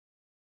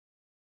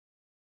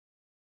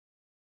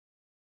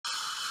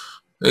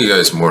Hey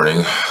guys,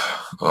 morning.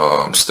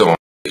 I'm still on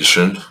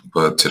vacation,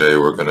 but today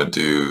we're gonna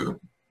do,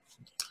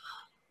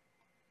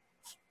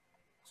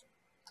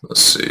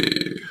 let's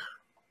see,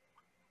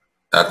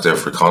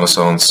 active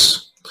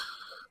reconnaissance.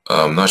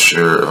 I'm not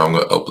sure if I'm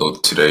gonna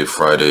upload today,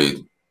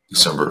 Friday,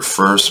 December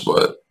 1st,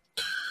 but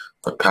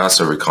I passed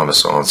the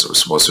reconnaissance. I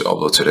was supposed to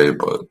upload today,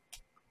 but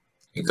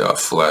it got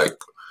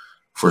flagged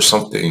for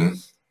something.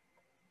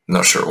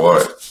 Not sure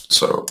why.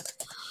 So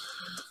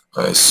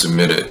I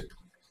submitted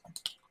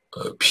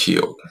an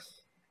appeal.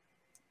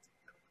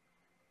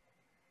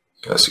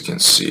 As you can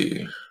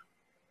see.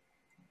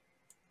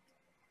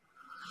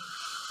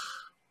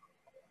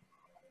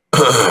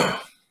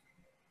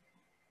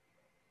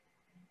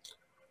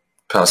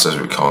 Past as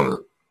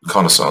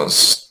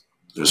reconnaissance,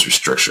 there's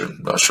restriction.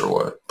 Not sure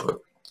why, but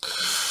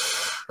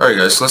all right,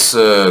 guys. Let's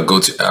go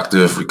to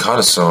active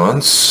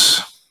reconnaissance.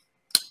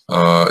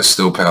 It's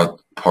still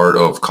part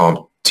of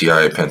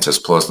CompTIA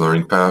Pentest Plus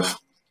learning path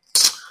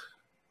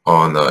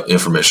on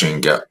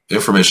information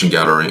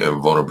gathering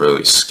and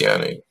vulnerability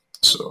scanning.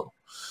 So,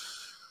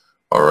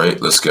 all right,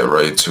 let's get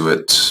right into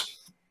it.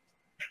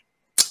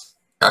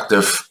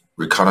 Active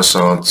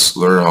reconnaissance,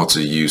 learn how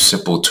to use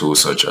simple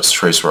tools such as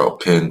Traceroute,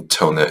 PIN,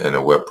 Telnet, and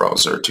a web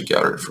browser to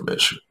gather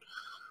information.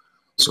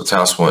 So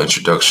task 1,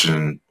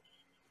 introduction.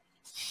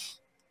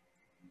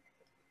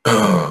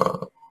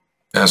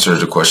 Answer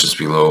the questions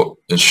below.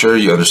 Ensure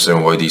you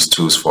understand why these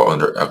tools fall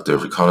under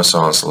active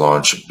reconnaissance.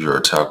 Launch your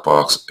attack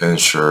box and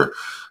ensure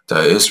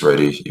that it is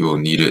ready. You will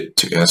need it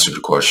to answer the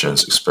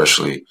questions,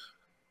 especially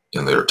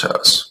in later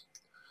tasks.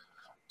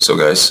 So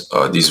guys,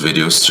 these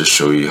videos just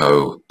show you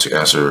how to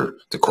answer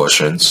the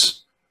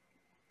questions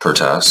per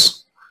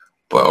task,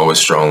 but I always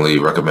strongly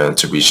recommend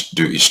to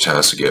do each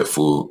task to get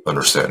full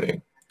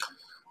understanding.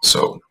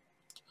 So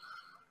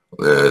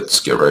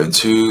let's get right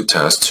into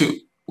task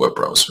 2, web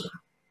browser.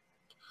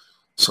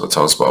 So it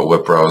talks about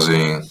web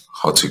browsing,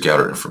 how to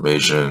gather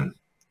information.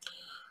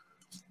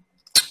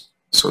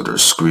 So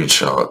there's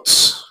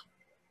screenshots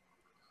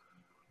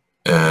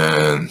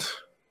and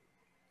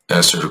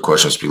answer the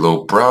questions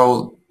below.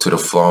 Browse to the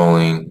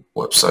following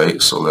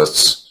website. So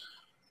let's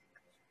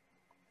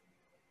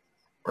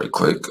right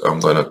click.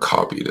 I'm gonna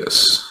copy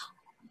this.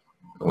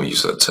 I'm gonna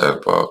use that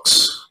tag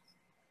box.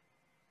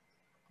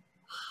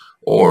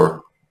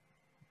 Or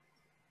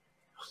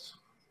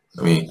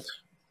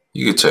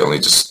you could technically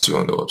just do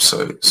on the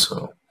website.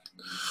 So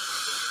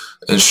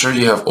ensure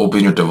you have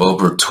opened your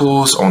developer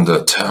tools on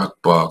the tag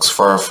box,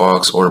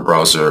 Firefox, or the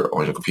browser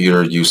on your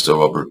computer. Use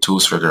developer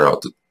tools to figure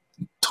out the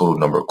total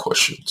number of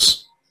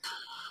questions.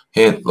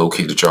 Hint,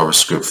 locate the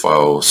JavaScript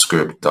file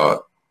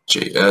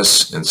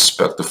script.js,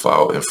 inspect the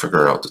file, and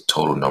figure out the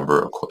total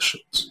number of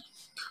questions.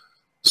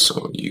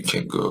 So you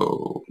can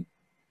go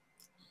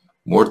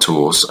more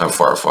tools at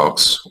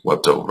Firefox,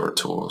 web developer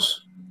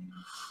tools.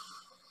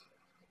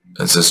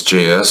 It says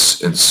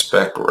JS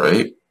inspect,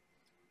 right?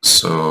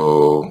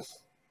 So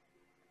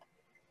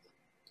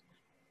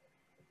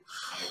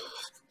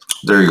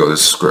there you go,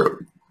 this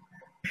script.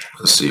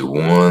 Let's see,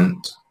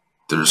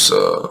 there's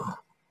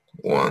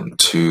 1,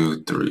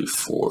 2, 3,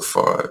 4,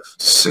 5,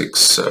 6,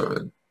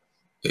 7,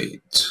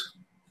 8.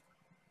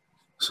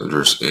 So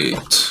there's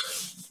 8.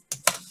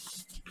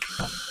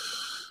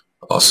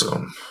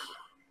 Awesome.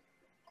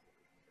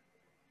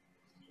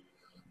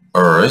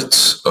 All right.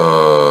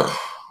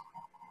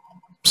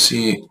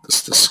 See,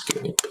 this is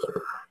getting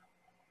better.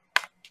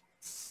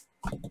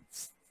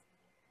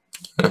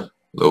 A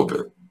little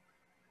bit.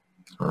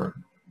 All right.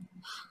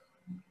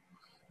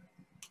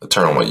 I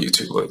turn on my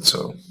YouTube light,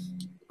 so.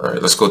 All right,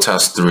 let's go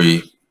task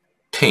 3,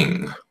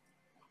 ping.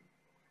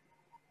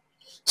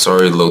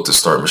 Sorry, load the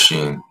start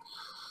machine.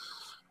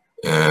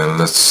 And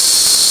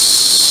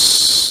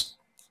let's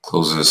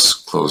close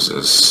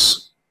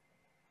this.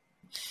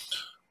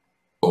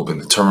 Open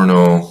the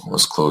terminal,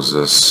 let's close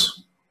this.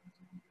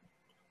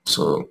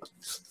 So it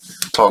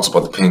talks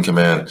about the ping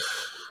command.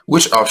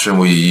 Which option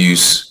will you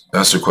use?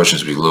 Answer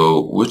questions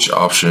below. Which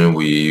option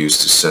will you use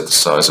to set the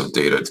size of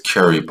data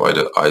carried by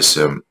the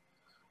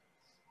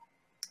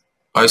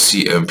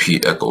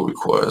ICMP echo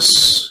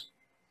requests?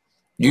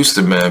 Use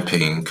the man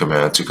ping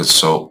command to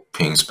consult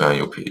ping's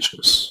manual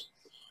pages.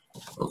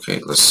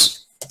 Okay,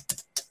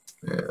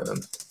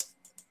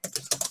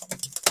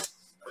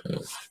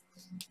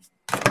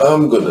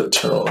 I'm gonna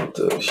turn on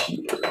the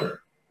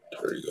heater.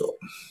 There you go.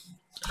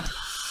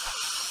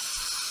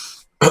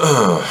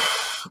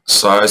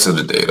 Size of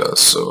the data.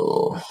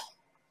 So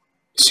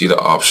see the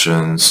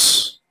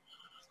options.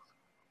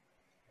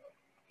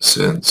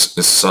 Since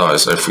its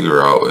size I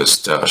figure out is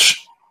 -S,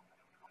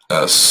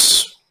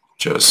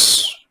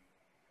 just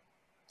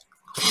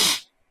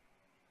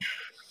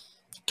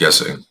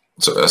guessing.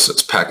 So S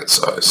is packet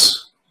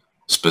size.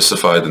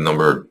 Specify the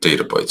number of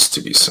data bytes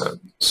to be sent.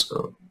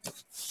 So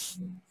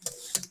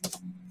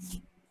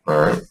all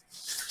right.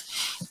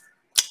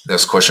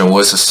 Next question,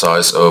 what is the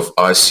size of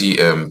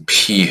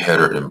ICMP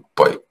header in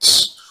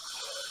bytes?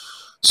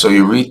 So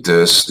you read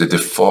this, the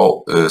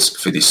default is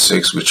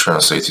 56, which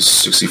translates to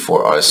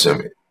 64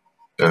 ICMP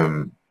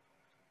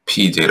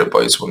P data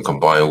bytes when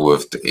combined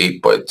with the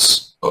 8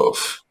 bytes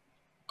of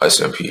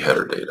ICMP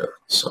header data.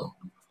 So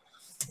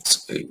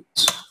it's 8.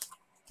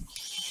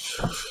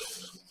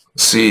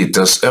 C.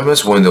 Does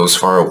MS Windows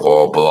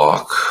Firewall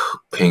block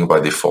ping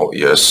by default?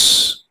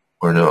 Yes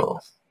or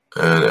no?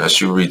 And as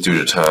you read through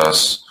the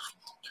task,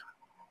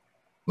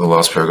 the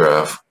last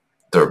paragraph,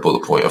 third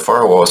bullet point, a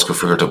firewall is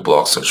configured to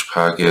block such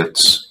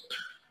packets.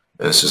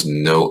 And it says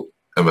note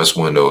MS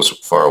Windows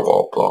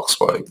Firewall blocks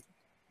ping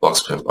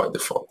by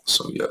default.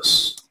 So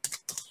yes.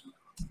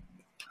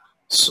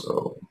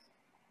 So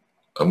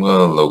I'm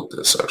gonna load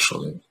this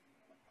actually.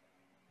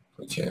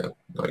 I can't.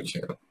 No, I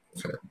can't.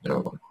 Okay,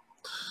 never mind.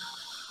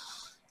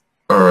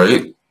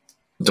 Alright.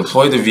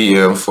 Deploy the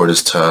VM for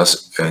this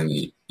task and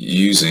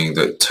using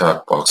the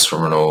attack box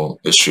terminal,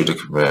 issue the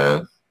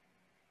command.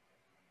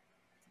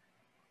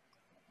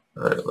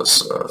 Alright,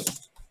 let's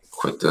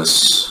quit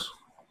this.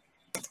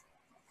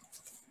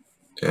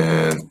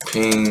 And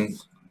ping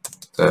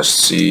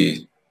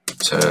 -c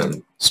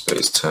 10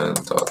 space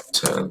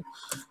 10.10.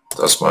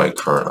 That's my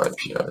current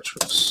IP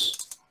address.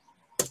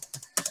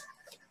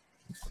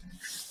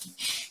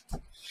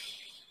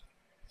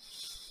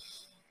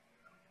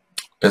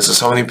 It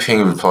says how many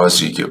ping replies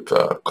do you get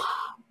back?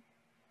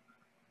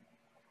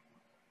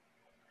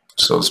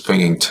 So it's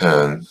pinging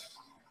 10.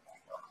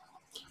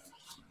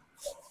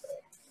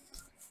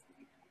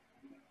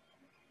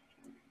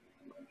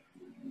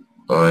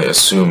 I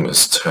assume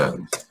it's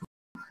 10.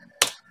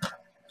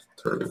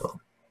 There we go.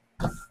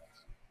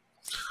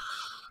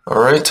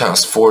 Alright,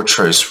 task 4,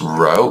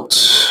 Traceroute.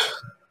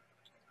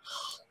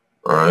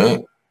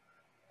 Alright.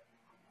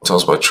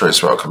 Tells by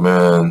Traceroute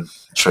command.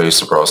 Trace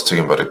the browse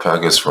taken by the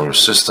packets from your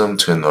system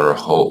to another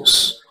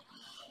host.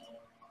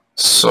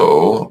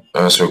 So,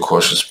 answer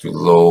questions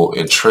below.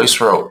 In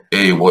Traceroute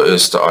A, what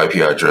is the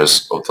IP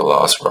address of the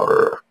last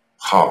router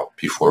hop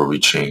before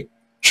reaching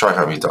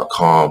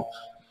TryHackMe.com?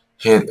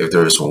 Hint, if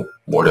there is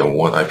more than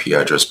one IP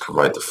address,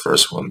 provide the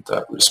first one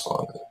that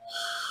responded.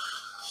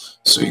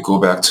 So you go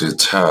back to the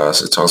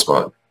task, it talks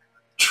about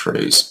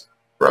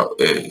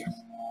Traceroute A.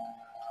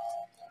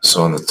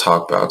 So on the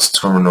talkbox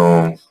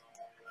terminal,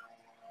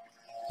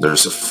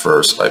 there's the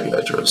first IP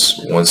address,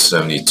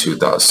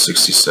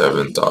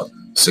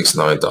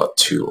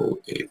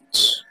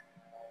 172.67.69.208.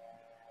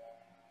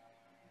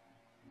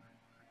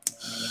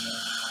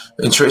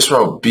 In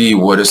Traceroute B,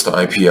 what is the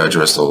IP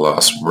address of the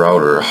last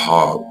router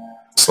hop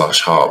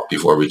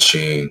before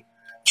reaching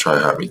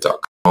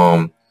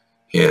TryHackMe.com?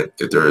 Hint,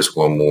 if there is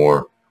one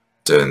more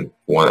than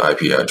one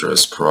IP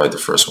address, provide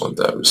the first one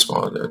that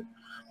responded.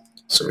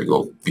 So we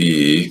go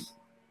B,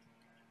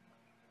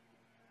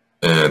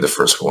 and the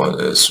first one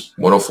is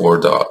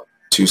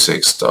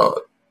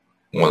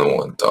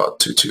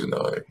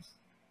 104.26.11.229.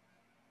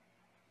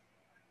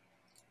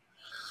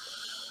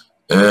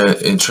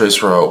 And in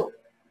Traceroute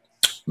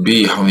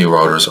B, how many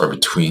routers are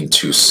between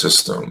two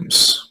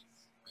systems?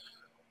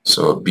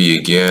 So B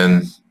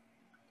again,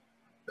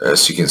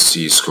 as you can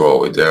see, scroll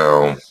all the way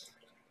down,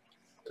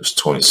 there's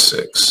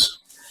 26.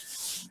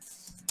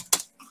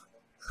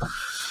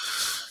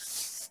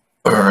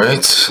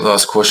 Alright,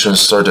 last question.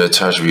 Start the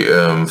attached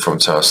VM from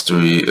task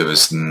 3 if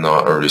it's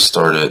not already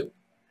started.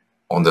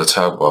 On the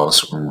attack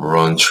box,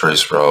 run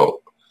traceroute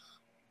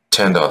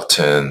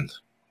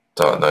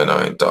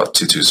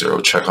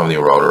 10.10.99.220. Check how many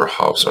router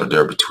hops are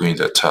there between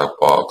the attack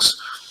box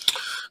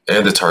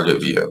and the target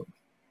VM.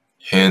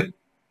 Hint,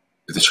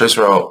 if the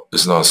traceroute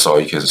is not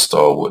installed, you can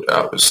install with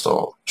app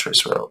install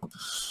traceroute.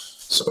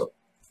 So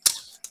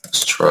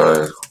let's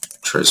try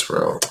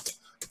traceroute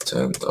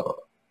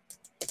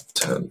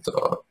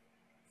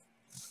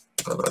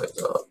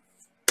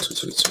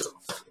 10.10.99.222.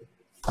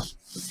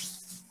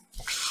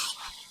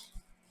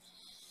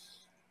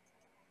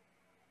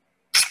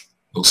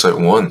 Looks like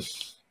 1.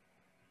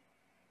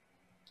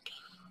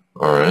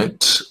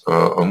 Alright,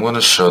 I'm going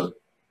to shut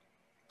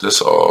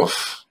this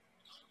off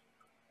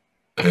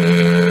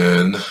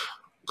and I'm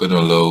going to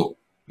load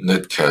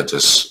Netcat.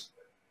 Just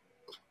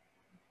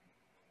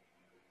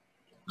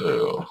there you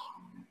go.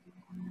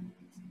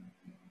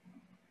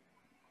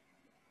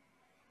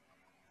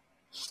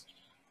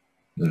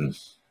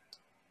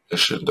 I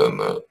should have done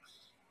that.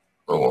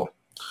 Oh well.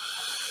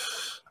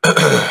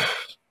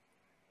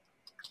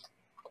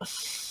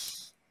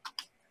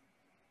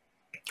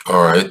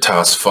 Alright,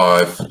 task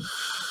 5.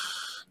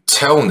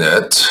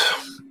 Telnet.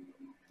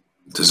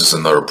 This is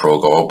another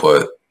protocol,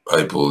 but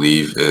I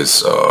believe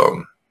is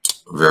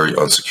very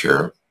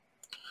unsecure.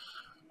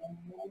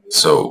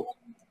 So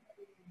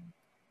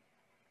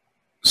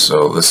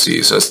let's see.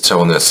 It says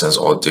Telnet sends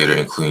all data,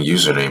 including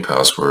username,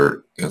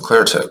 password, and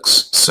clear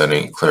text.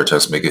 Sending clear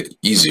text make it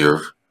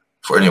easier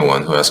for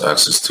anyone who has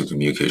access to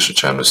communication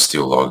channel to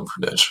steal login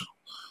credential.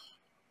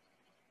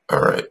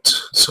 Alright,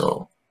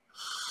 so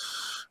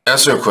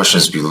answer your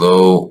questions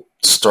below.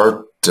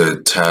 Start the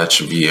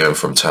attached VM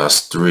from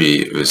task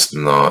 3 if it's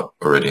not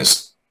already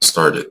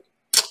started.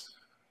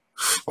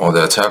 On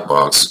the attack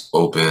box,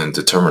 open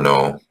the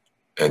terminal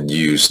and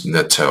use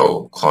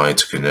Nettel client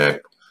to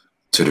connect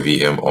to the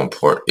VM on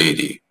port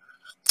 80.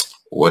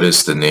 what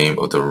is the name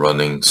of the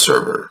running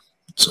server?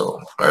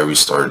 So I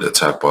restarted the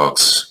attack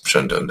box.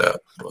 Shouldn't have done that.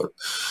 But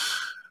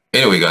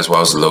anyway, guys, while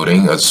I was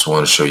loading, I just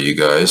want to show you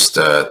guys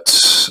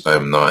that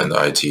I'm not in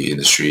the IT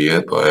industry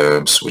yet, but I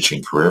am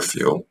switching career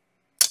field.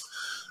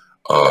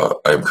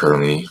 I'm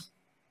currently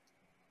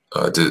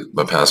did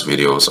my past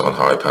videos on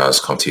how I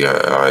passed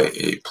CompTIA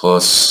A+,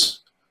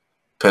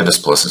 Pendus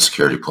Plus, and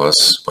Security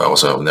Plus, but I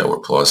also have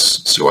Network Plus,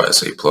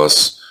 CYSA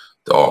Plus.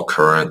 They're all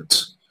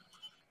current.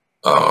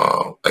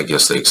 I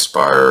guess they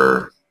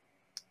expire,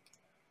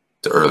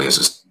 the earliest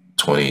is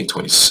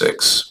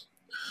 2026.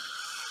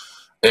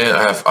 And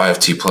I have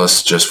IFT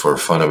Plus just for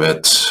fun of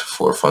it,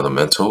 for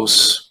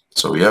fundamentals.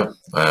 So yeah,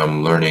 I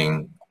am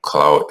learning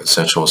Cloud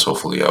Essentials.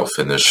 Hopefully I'll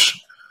finish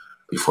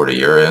before the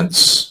year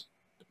ends.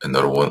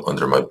 Another one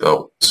under my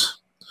belt.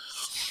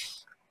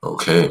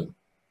 Okay.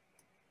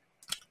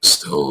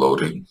 Still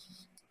loading.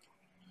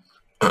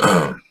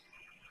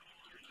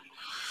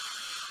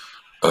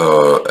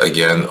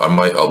 Again, I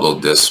might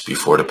upload this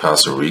before the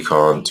passive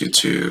recon due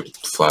to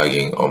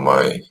flagging on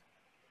my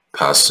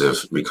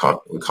passive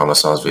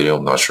reconnaissance video.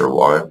 I'm not sure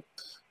why,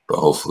 but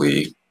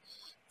hopefully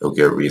it'll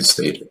get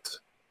reinstated.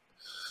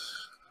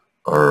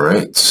 All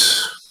right.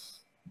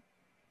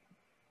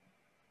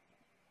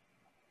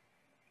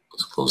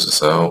 Let's close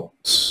this out.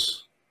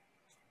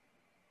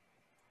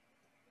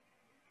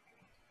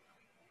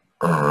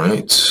 All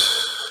right.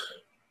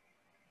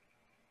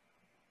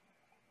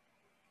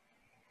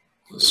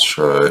 Let's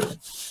try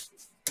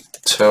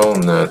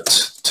Telnet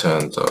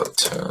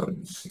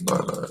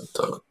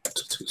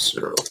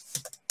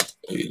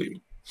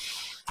 10.10.99.2080.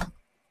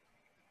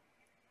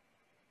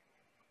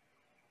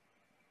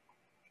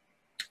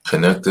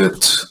 Connect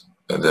it,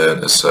 and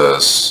then it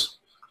says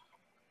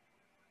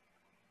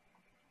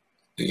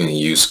you can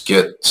use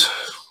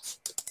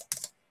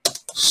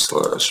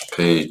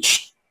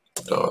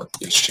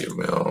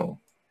get/page.html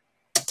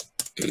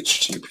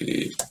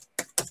HTTP.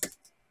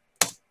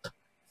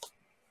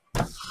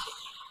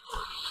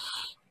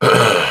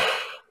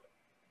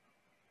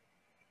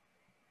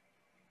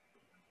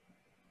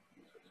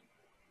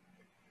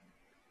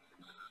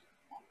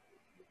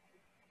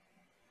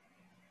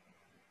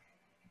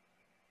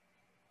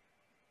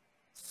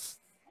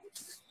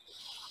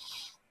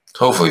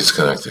 Hopefully it's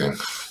connecting.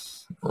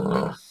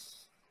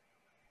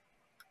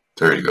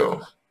 There you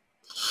go.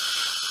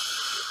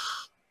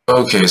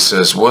 Okay, it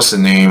says, what's the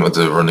name of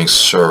the running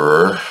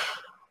server?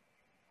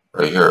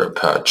 Right here,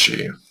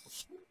 Apache.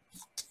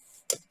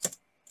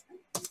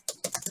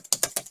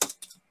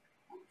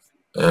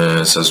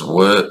 And it says,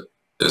 what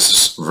is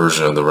this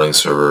version of the running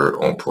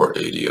server on port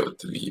 80 of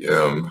the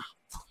VM?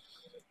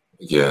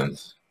 Again,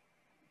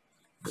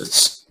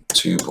 it's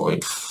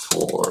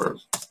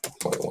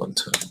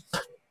 2.4.110.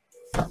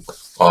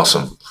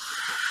 Awesome.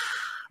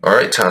 All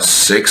right, task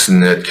 6,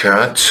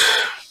 Netcat.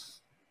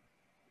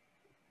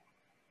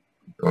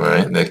 All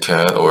right,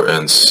 Netcat or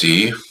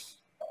NC.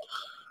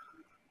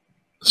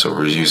 So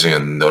we're using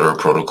another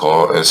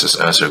protocol, and it says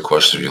answer the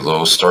question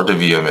below. Start the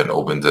VM and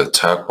open the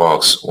attack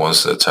box.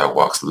 Once the attack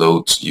box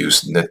loads,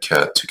 use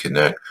Netcat to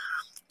connect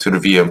to the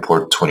VM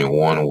port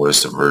 21. What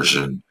is the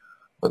version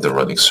of the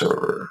running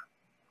server?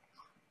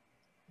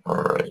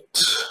 All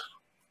right.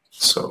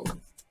 So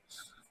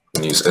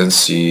we use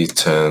NC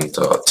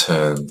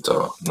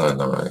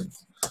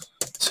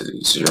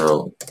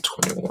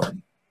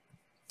 10.10.99.0.21.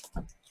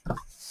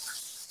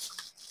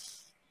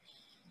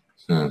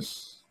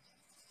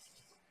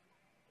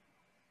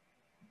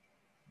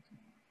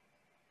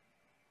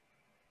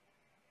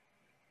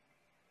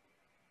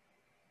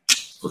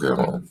 Okay,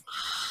 well,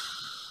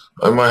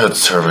 I might have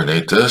to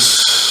terminate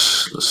this.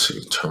 Let's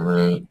see,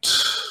 terminate,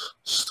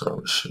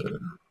 start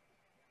machine.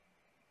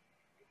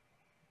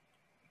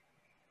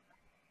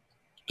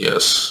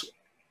 Yes.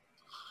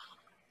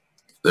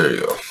 There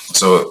you go.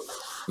 So,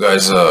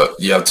 guys,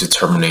 you have to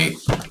terminate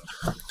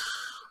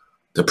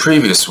the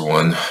previous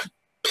one,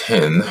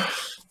 pin.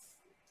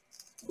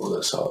 Pull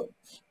this out.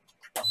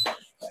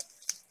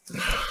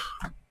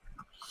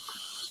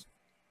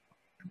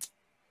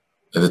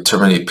 And the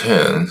terminate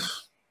pin,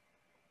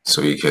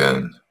 so you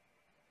can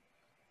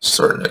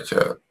start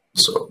Netcat.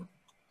 So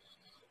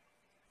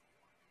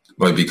it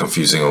might be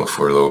confusing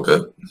for a little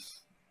bit.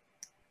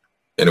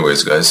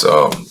 Anyways, guys,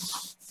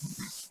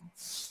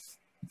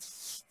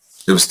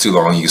 it was too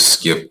long. You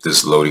skipped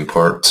this loading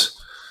part,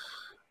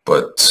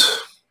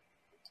 but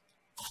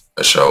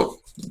I shall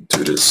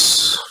do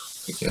this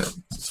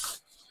again.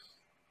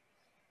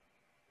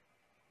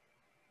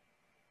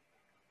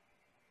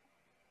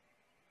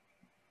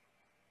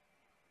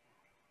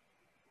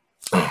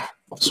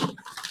 So,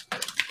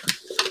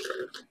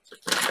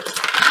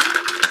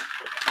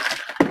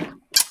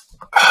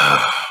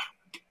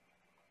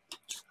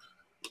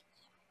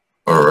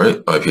 all right,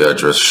 IP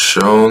address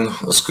shown.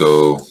 Let's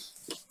go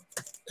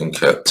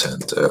Netcat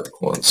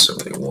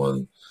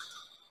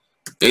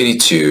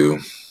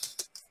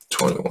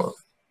 10.171.82.21.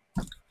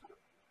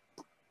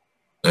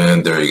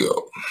 And there you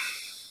go.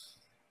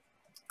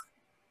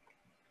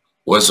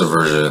 What's the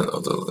version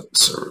of the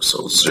server?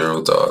 So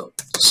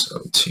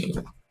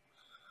 0.17.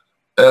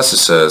 as it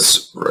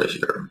says right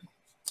here.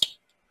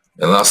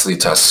 And lastly,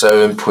 task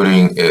 7,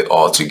 putting it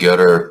all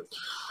together.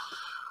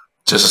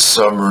 Just a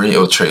summary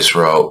of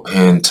Traceroute,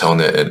 in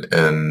Telnet,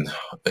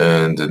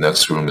 and the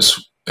next room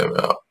is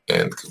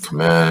and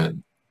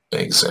command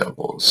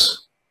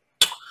examples.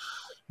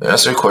 And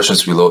answer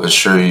questions below.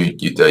 Ensure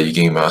that you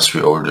gain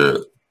mastery over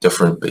the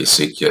different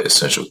basic yet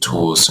essential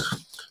tools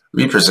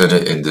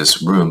represented in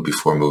this room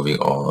before moving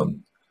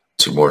on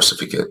to more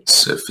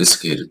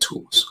sophisticated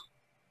tools.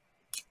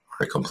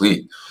 Alright,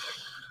 complete.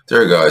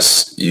 There,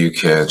 guys, you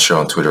can share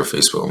on Twitter,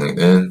 Facebook,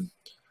 LinkedIn.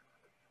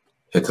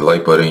 Hit the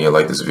like button, you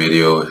like this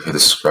video, hit the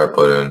subscribe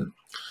button,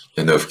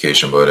 hit the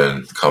notification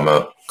button,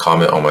 comment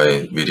on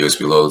my videos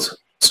below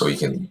so you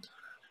can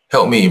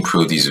help me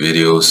improve these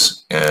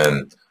videos.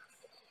 And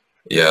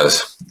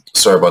yes,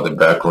 sorry about the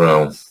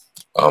background,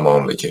 I'm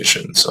on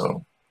vacation.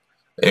 So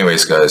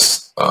anyways,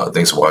 guys,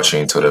 thanks for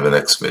watching. Until the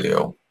next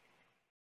video.